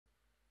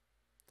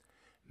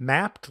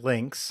Mapped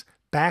links,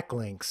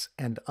 backlinks,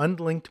 and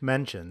unlinked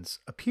mentions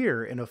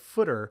appear in a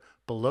footer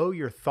below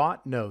your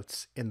thought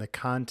notes in the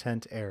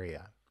content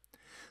area.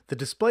 The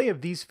display of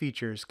these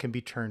features can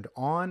be turned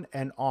on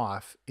and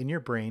off in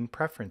your brain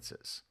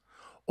preferences,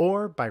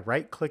 or by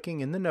right-clicking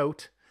in the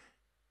note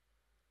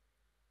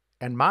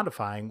and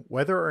modifying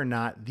whether or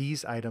not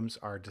these items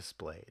are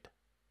displayed.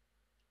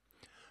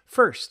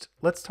 First,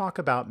 let's talk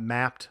about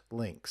mapped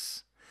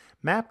links.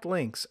 Mapped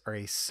links are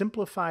a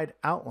simplified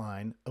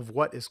outline of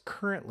what is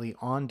currently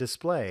on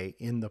display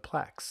in the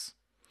Plex.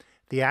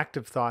 The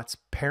active thought's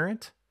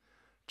parent,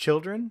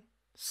 children,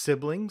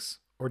 siblings,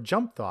 or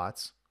jump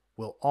thoughts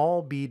will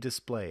all be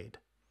displayed.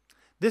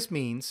 This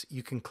means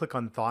you can click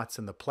on thoughts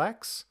in the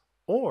Plex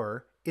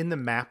or in the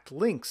mapped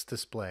links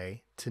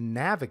display to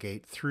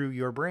navigate through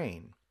your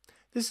brain.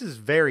 This is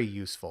very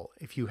useful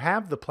if you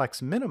have the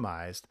Plex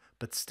minimized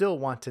but still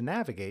want to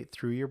navigate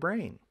through your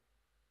brain.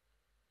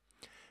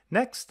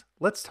 Next,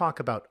 let's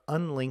talk about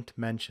unlinked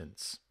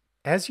mentions.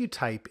 As you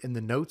type in the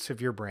notes of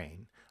your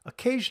brain,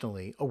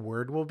 occasionally a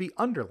word will be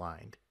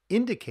underlined,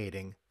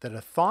 indicating that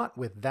a thought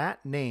with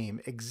that name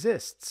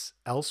exists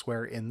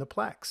elsewhere in the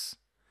Plex.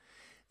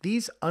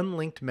 These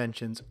unlinked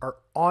mentions are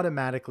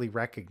automatically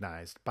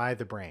recognized by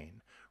the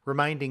brain,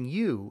 reminding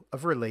you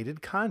of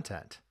related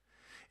content.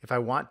 If I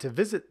want to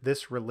visit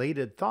this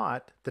related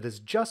thought that has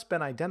just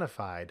been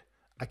identified,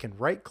 I can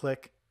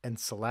right-click and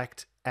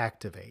select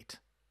Activate.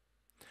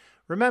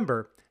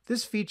 Remember,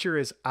 this feature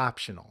is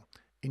optional.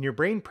 In your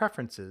brain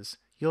preferences,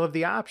 you'll have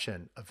the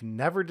option of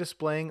never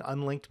displaying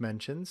unlinked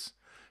mentions,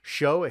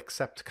 show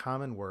except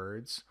common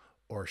words,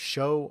 or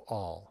show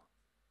all.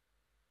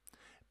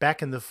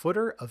 Back in the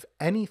footer of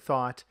any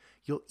thought,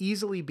 you'll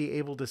easily be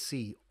able to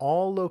see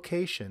all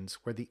locations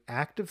where the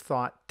active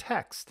thought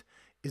text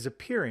is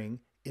appearing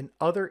in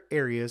other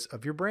areas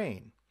of your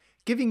brain,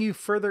 giving you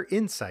further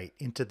insight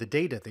into the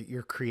data that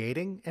you're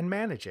creating and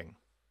managing.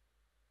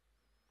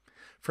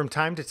 From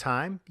time to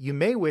time, you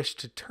may wish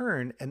to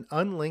turn an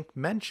unlinked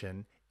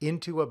mention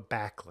into a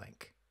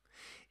backlink.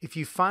 If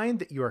you find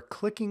that you are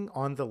clicking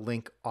on the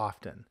link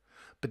often,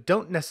 but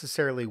don't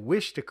necessarily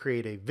wish to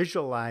create a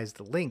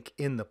visualized link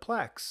in the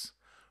Plex,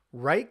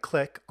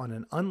 right-click on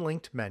an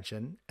unlinked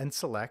mention and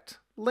select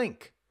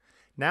Link.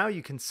 Now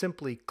you can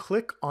simply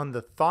click on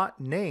the thought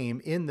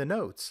name in the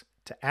notes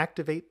to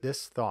activate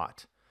this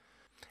thought.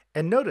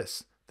 And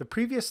notice, the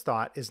previous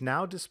thought is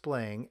now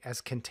displaying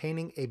as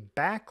containing a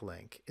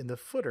backlink in the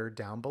footer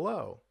down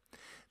below.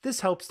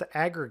 This helps to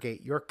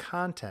aggregate your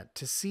content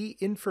to see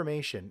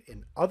information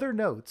in other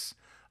notes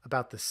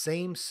about the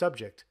same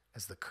subject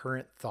as the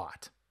current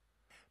thought.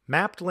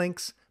 Mapped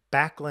links,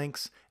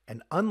 backlinks,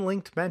 and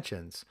unlinked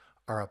mentions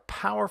are a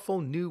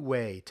powerful new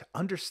way to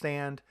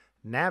understand,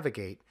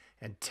 navigate,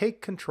 and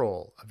take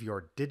control of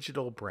your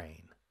digital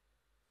brain.